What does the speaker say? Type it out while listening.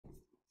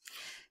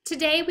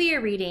Today we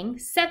are reading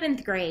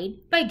 7th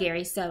grade by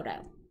Gary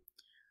Soto.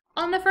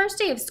 On the first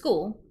day of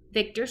school,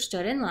 Victor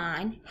stood in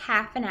line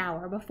half an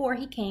hour before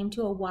he came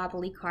to a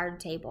wobbly card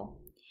table.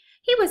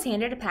 He was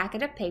handed a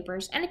packet of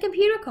papers and a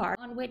computer card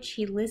on which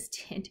he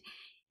listed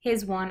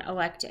his one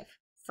elective,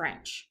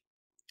 French.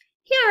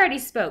 He already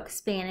spoke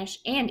Spanish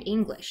and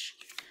English,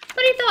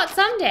 but he thought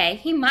someday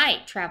he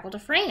might travel to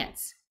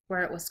France,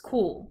 where it was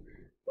cool.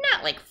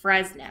 Not like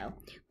Fresno,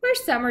 where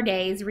summer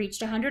days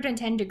reached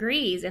 110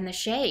 degrees in the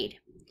shade.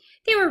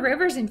 There were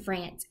rivers in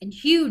France and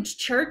huge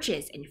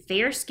churches and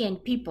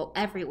fair-skinned people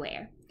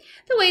everywhere,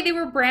 the way there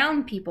were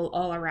brown people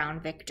all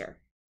around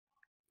Victor.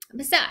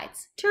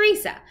 Besides,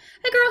 Teresa,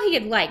 a girl he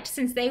had liked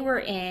since they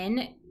were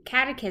in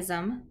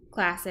catechism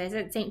classes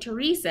at St.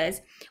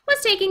 Teresa's,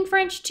 was taking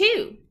French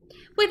too.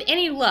 With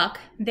any luck,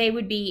 they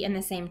would be in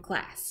the same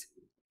class.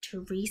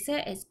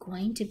 Teresa is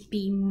going to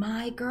be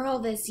my girl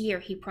this year,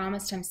 he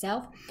promised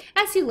himself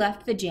as he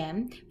left the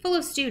gym full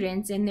of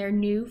students in their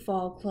new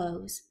fall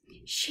clothes.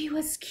 She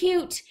was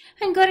cute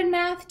and good in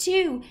math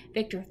too,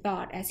 Victor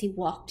thought as he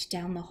walked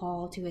down the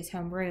hall to his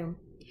homeroom.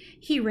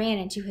 He ran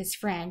into his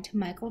friend,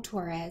 Michael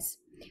Torres,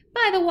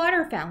 by the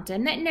water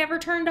fountain that never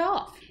turned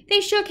off.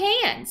 They shook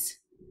hands,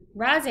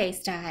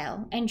 Raze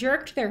style, and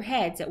jerked their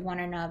heads at one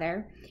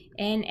another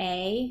in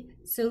a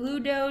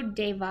saludo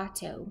de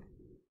vato.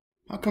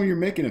 How come you're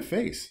making a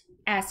face?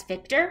 Asked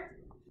Victor.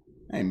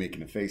 I ain't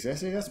making a face,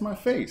 Essay. That's my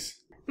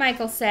face.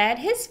 Michael said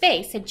his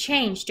face had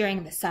changed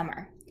during the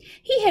summer.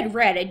 He had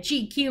read a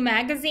GQ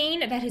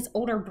magazine that his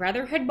older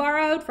brother had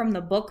borrowed from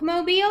the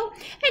bookmobile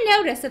and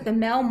noticed that the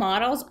male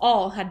models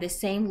all had the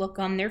same look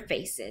on their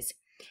faces.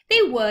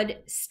 They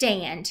would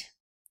stand,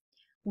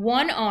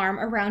 one arm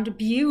around a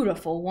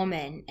beautiful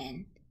woman,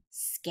 and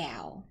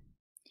scowl.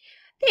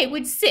 They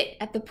would sit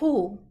at the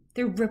pool,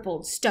 their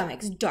rippled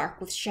stomachs dark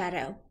with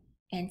shadow,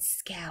 and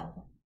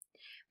scowl.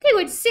 They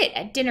would sit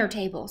at dinner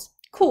tables,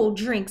 cool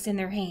drinks in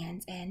their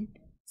hands, and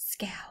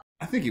scowl.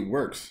 I think it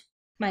works,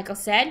 Michael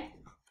said.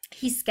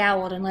 He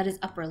scowled and let his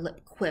upper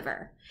lip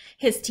quiver.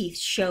 His teeth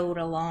showed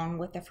along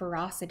with the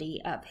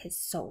ferocity of his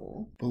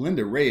soul.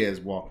 Belinda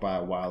Reyes walked by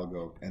a while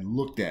ago and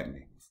looked at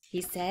me,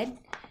 he said.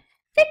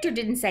 Victor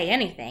didn't say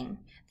anything,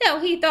 though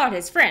he thought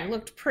his friend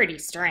looked pretty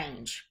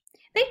strange.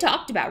 They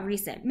talked about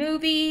recent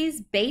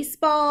movies,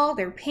 baseball,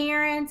 their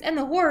parents, and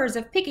the horrors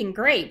of picking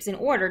grapes in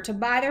order to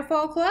buy their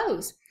fall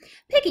clothes.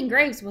 Picking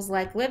grapes was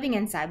like living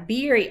in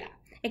Siberia,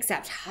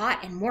 except hot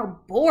and more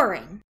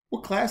boring.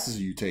 What classes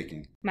are you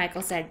taking?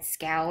 Michael said,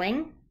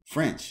 scowling.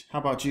 French. How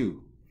about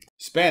you?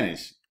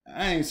 Spanish.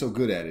 I ain't so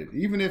good at it,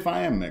 even if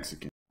I am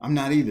Mexican. I'm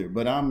not either,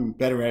 but I'm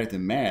better at it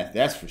than math,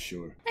 that's for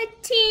sure. A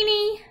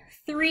teeny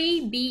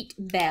 3-beat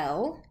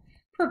bell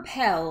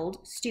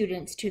propelled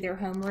students to their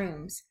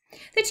homerooms.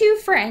 The two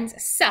friends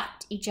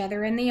sucked each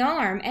other in the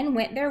arm and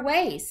went their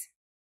ways.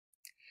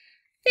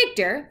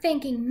 Victor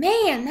thinking,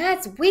 man,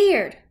 that's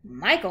weird.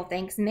 Michael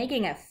thinks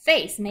making a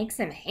face makes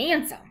him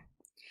handsome.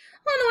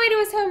 On the way to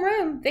his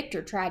homeroom,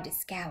 Victor tried to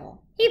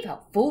scowl. He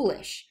felt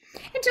foolish,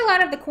 until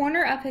out of the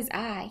corner of his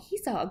eye, he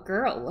saw a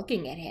girl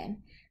looking at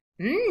him.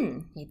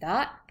 He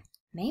thought,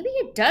 maybe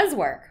it does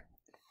work.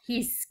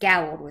 He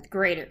scowled with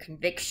greater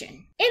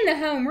conviction. In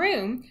the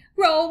homeroom,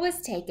 roll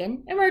was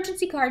taken,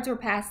 emergency cards were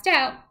passed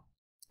out,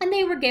 and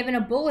they were given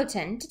a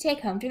bulletin to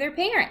take home to their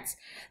parents.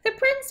 The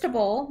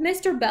principal,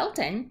 Mr.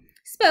 Belton,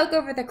 spoke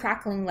over the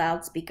crackling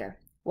loudspeaker,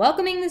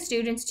 welcoming the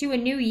students to a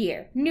new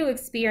year, new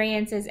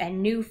experiences,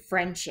 and new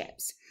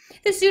friendships.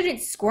 The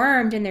students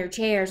squirmed in their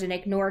chairs and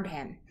ignored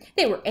him.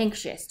 They were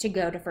anxious to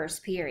go to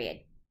first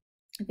period.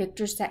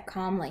 Victor sat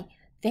calmly,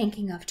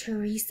 thinking of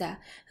Teresa,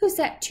 who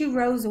sat 2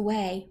 rows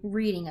away,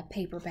 reading a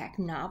paperback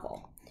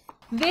novel.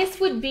 This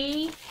would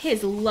be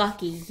his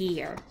lucky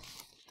year.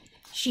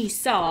 She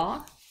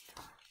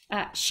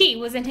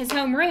was in his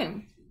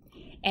homeroom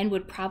and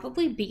would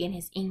probably be in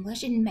his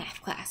English and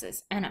math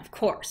classes, and of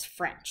course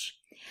French.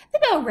 The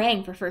bell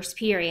rang for first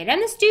period, and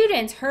the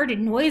students herded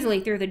noisily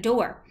through the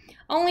door.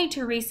 Only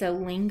Teresa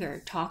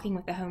lingered, talking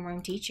with the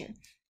homeroom teacher.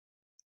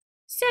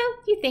 So,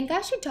 you think I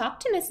should talk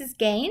to Mrs.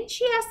 Gaines?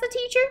 She asked the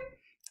teacher.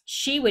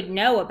 She would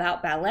know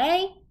about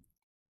ballet.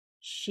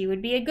 She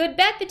would be a good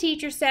bet, the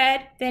teacher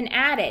said, then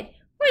added,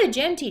 or the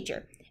gym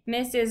teacher,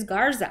 Mrs.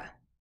 Garza.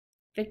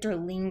 Victor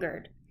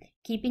lingered,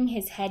 keeping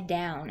his head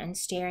down and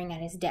staring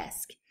at his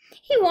desk.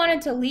 He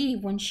wanted to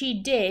leave when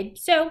she did,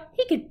 so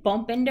he could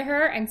bump into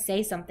her and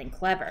say something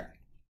clever.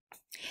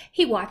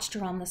 He watched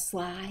her on the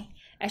sly.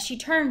 As she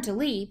turned to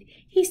leave,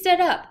 he stood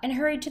up and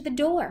hurried to the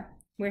door,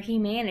 where he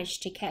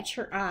managed to catch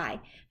her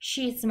eye.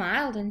 She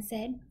smiled and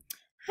said,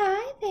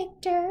 "Hi,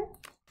 Victor."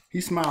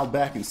 He smiled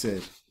back and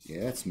said,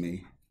 "Yeah, that's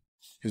me."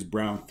 His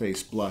brown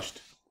face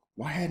blushed.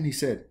 Why hadn't he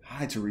said,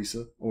 "Hi,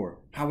 Teresa,"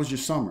 or "How was your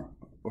summer?"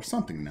 or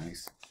something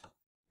nice?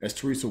 As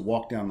Teresa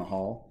walked down the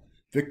hall,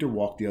 Victor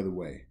walked the other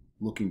way,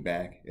 looking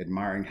back,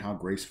 admiring how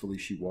gracefully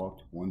she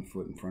walked, one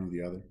foot in front of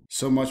the other.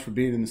 So much for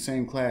being in the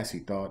same class, he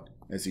thought,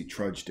 as he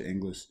trudged to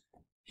English.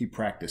 He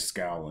practiced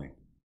scowling.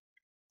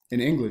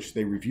 In English,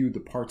 they reviewed the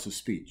parts of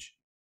speech.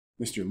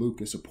 Mr.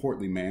 Lucas, a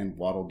portly man,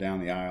 waddled down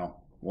the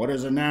aisle. What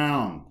is a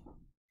noun?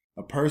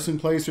 A person,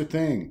 place, or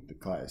thing,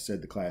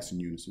 said the class in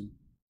unison.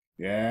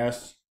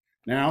 Yes.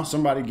 Now,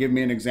 somebody give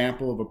me an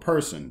example of a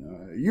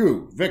person.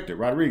 You, Victor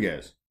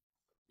Rodriguez.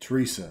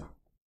 Teresa,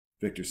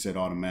 Victor said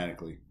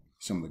automatically.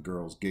 Some of the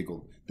girls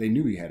giggled. They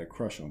knew he had a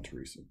crush on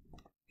Teresa.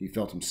 He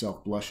felt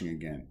himself blushing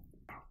again.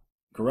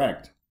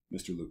 Correct,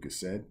 Mr. Lucas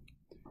said.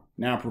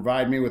 Now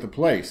provide me with a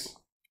place.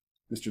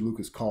 Mr.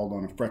 Lucas called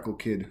on a freckled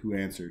kid who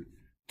answered,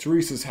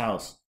 Teresa's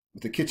house,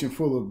 with a kitchen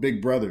full of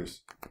big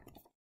brothers.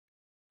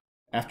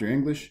 After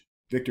English,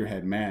 Victor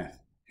had math,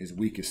 his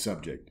weakest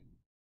subject.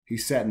 He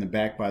sat in the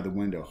back by the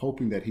window,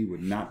 hoping that he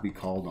would not be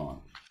called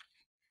on.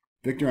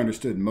 Victor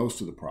understood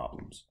most of the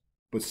problems,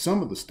 but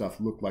some of the stuff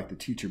looked like the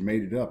teacher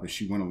made it up as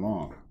she went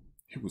along.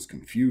 It was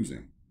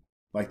confusing,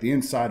 like the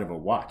inside of a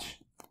watch.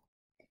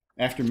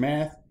 After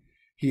math,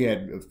 he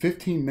had a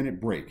 15-minute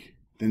break,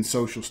 then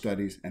social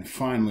studies, and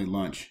finally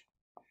lunch.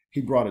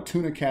 He brought a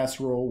tuna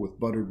casserole with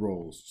buttered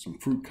rolls, some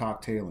fruit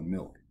cocktail, and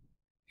milk.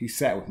 He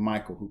sat with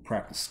Michael, who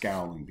practiced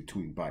scowling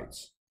between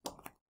bites.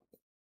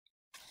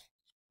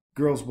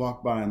 Girls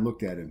walked by and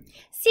looked at him.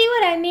 See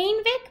what I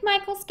mean, Vic?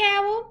 Michael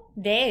scowled.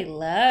 They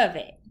love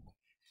it.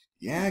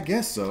 Yeah, I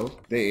guess so.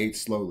 They ate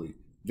slowly,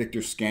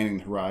 Victor scanning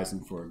the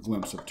horizon for a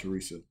glimpse of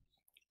Teresa.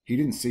 He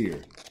didn't see her.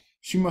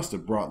 She must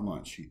have brought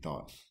lunch, he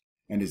thought,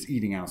 and is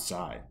eating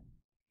outside.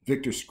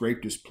 Victor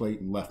scraped his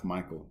plate and left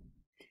Michael,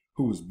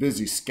 who was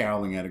busy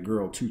scowling at a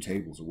girl 2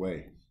 tables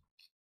away.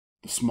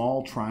 The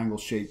small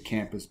triangle-shaped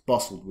campus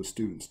bustled with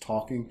students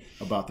talking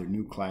about their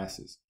new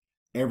classes.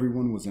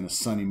 Everyone was in a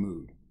sunny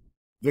mood.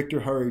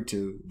 Victor hurried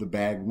to the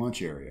bag lunch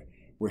area,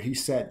 where he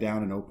sat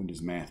down and opened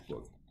his math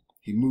book.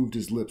 He moved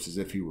his lips as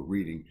if he were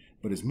reading,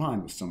 but his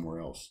mind was somewhere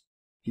else.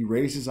 He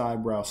raised his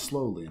eyebrows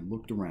slowly and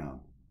looked around.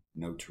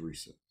 No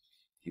Teresa.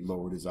 He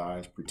lowered his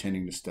eyes,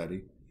 pretending to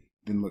study,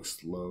 then looked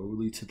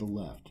slowly to the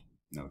left.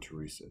 No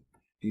Teresa.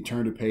 He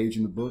turned a page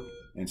in the book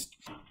and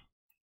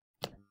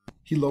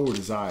he lowered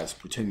his eyes,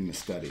 pretending to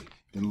study,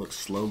 then looked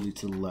slowly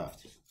to the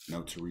left.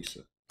 No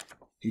Teresa.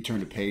 He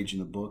turned a page in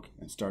the book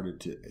and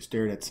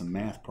stared at some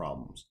math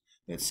problems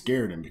that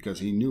scared him because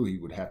he knew he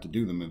would have to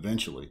do them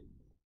eventually.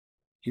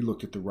 He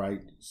looked at the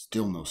right,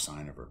 still no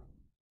sign of her.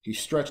 He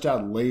stretched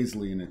out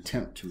lazily in an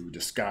attempt to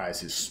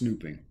disguise his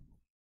snooping.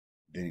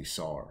 Then he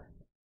saw her.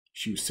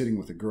 She was sitting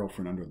with a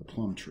girlfriend under the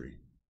plum tree.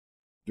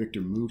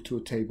 Victor moved to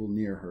a table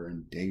near her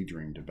and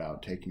daydreamed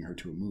about taking her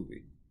to a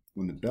movie.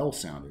 When the bell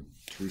sounded,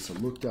 Teresa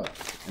looked up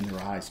and their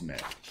eyes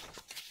met.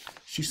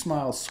 She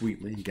smiled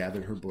sweetly and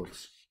gathered her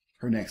books.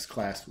 Her next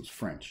class was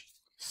French,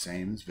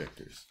 same as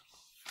Victor's.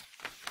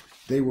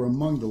 They were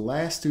among the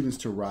last students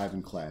to arrive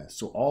in class,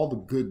 so all the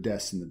good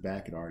desks in the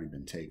back had already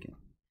been taken.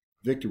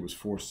 Victor was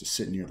forced to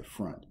sit near the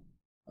front,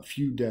 a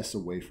few desks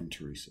away from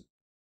Teresa.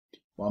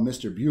 While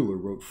Mr.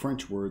 Bueller wrote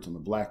French words on the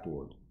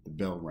blackboard, the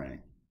bell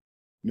rang.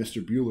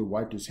 Mr. Bueller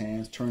wiped his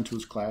hands, turned to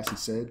his class, and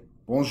said,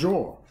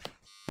 Bonjour.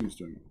 He was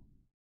doing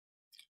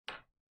it.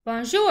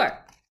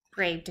 Bonjour,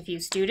 braved a few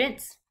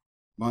students.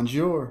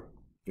 Bonjour,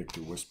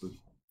 Victor whispered.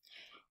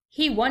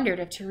 He wondered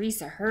if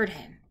Teresa heard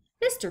him.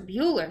 Mr.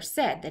 Bueller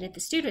said that if the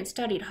students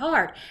studied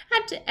hard,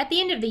 at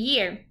the end of the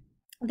year,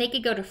 they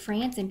could go to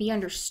France and be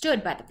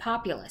understood by the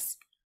populace.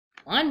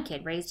 One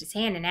kid raised his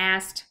hand and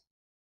asked,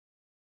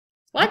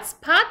 What's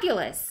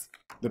populace?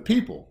 The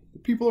people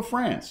of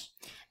France.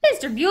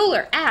 Mr.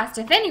 Bueller asked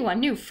if anyone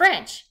knew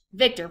French.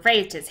 Victor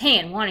raised his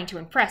hand, wanting to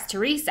impress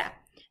Teresa.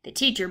 The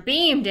teacher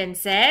beamed and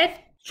said,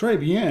 Très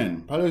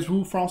bien.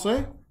 Parlez-vous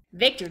français?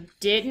 Victor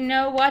didn't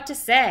know what to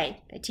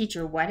say. The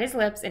teacher wet his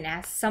lips and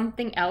asked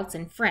something else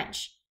in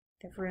French.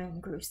 The room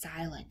grew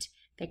silent.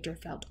 Victor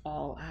felt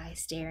all eyes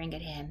staring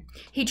at him.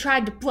 He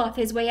tried to bluff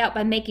his way out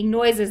by making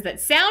noises that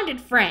sounded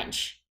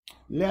French.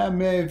 La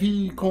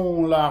vie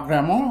qu'on l'a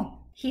vraiment?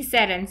 He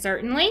said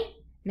uncertainly.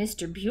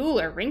 Mr.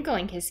 Bueller,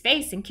 wrinkling his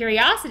face in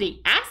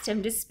curiosity, asked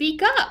him to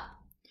speak up.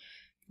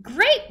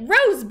 Great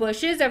rose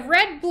bushes of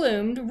red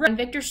bloomed on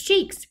Victor's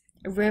cheeks.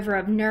 A river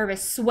of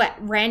nervous sweat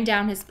ran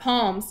down his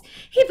palms.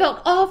 He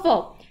felt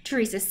awful.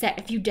 Teresa sat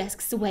a few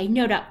desks away,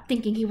 no doubt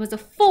thinking he was a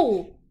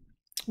fool.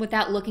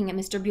 Without looking at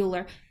Mr.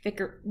 Bueller,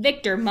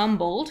 Victor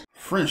mumbled,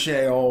 French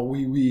or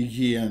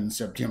oui in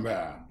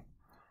September.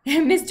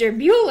 Mr.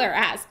 Bueller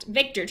asked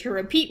Victor to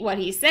repeat what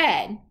he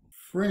said.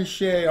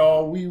 French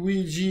or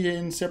oui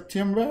in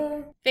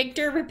September?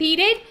 Victor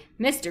repeated.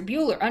 Mr.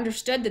 Bueller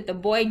understood that the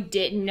boy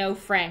didn't know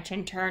French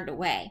and turned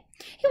away.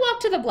 He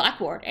walked to the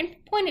blackboard and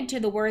pointed to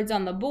the words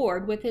on the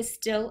board with his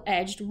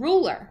still-edged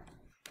ruler.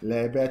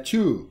 La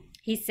battue.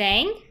 He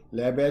sang.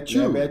 La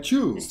battue. La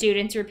battue. The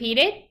students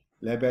repeated.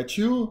 La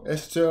battue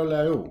est sur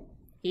la haut.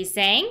 He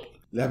sang.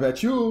 La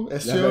battue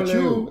est sur la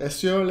haut. Est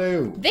sur la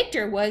haut.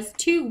 Victor was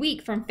too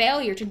weak from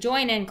failure to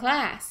join in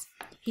class.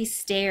 He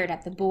stared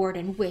at the board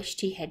and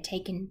wished he had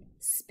taken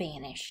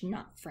Spanish,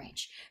 not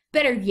French.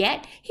 Better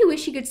yet, he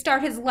wished he could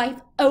start his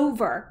life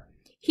over.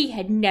 He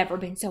had never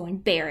been so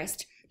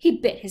embarrassed. He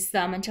bit his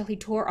thumb until he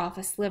tore off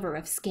a sliver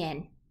of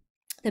skin.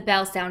 The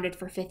bell sounded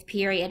for fifth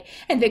period,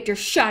 and Victor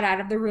shot out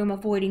of the room,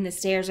 avoiding the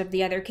stares of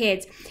the other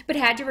kids, but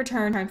had to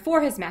return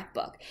for his math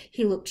book.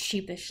 He looked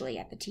sheepishly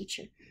at the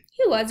teacher.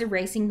 He was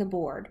erasing the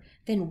board,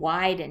 then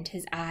widened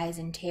his eyes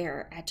in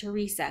terror at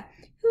Teresa,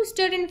 who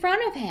stood in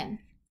front of him.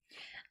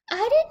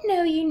 "I didn't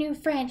know you knew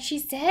French," she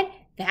said.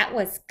 "That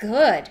was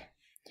good."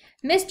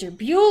 Mr.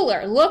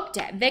 Bueller looked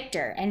at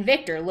Victor, and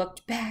Victor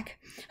looked back.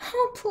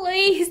 "Oh,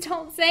 please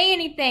don't say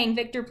anything,"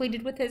 Victor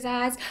pleaded with his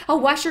eyes.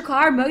 "I'll wash your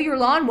car, mow your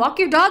lawn, walk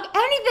your dog,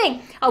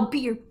 anything. I'll be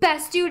your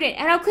best student,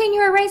 and I'll clean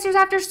your erasers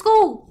after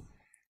school."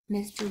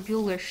 Mr.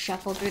 Bueller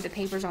shuffled through the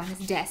papers on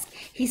his desk.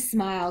 He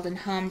smiled and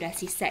hummed as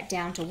he sat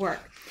down to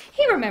work.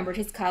 He remembered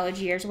his college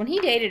years when he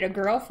dated a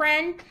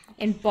girlfriend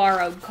and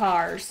borrowed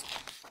cars.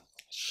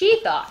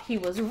 She thought he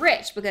was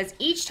rich because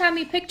each time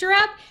he picked her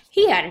up,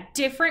 he had a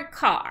different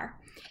car.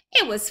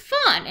 It was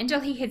fun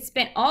until he had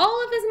spent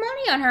all of his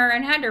money on her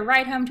and had to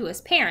write home to his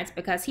parents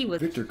because he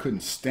was... Victor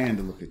couldn't stand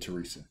to look at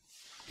Teresa.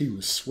 He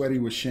was sweaty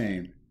with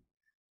shame.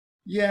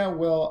 "Yeah,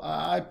 well,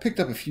 I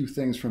picked up a few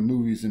things from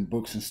movies and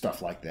books and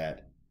stuff like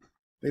that."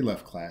 They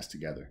left class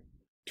together.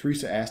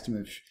 Teresa asked him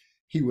if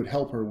he would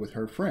help her with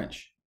her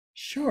French.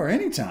 "Sure,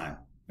 anytime,"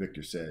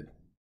 Victor said.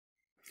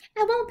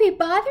 "I won't be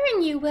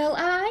bothering you, will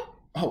I?"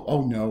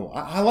 Oh no,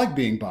 I like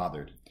being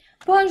bothered,"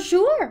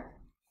 "Bonjour,"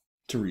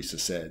 Teresa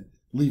said,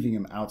 leaving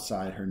him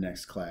outside her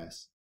next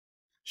class.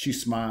 She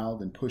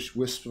smiled and pushed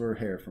wisps of her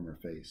hair from her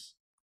face.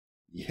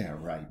 "Yeah,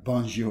 right.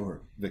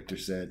 Bonjour," Victor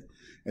said,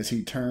 as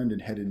he turned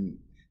and headed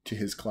to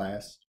his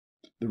class.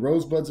 The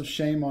rosebuds of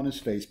shame on his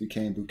face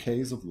became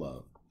bouquets of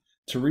love.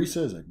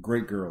 Teresa is a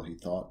great girl, he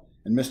thought,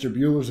 and Mr.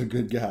 Bueller's a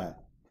good guy.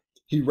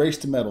 He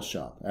raced to metal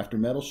shop. After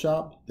metal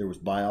shop, there was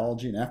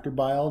biology, and after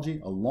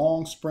biology, a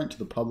long sprint to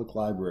the public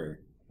library,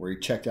 where he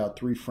checked out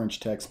 3 French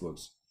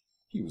textbooks.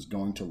 He was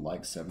going to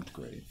like 7th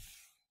grade.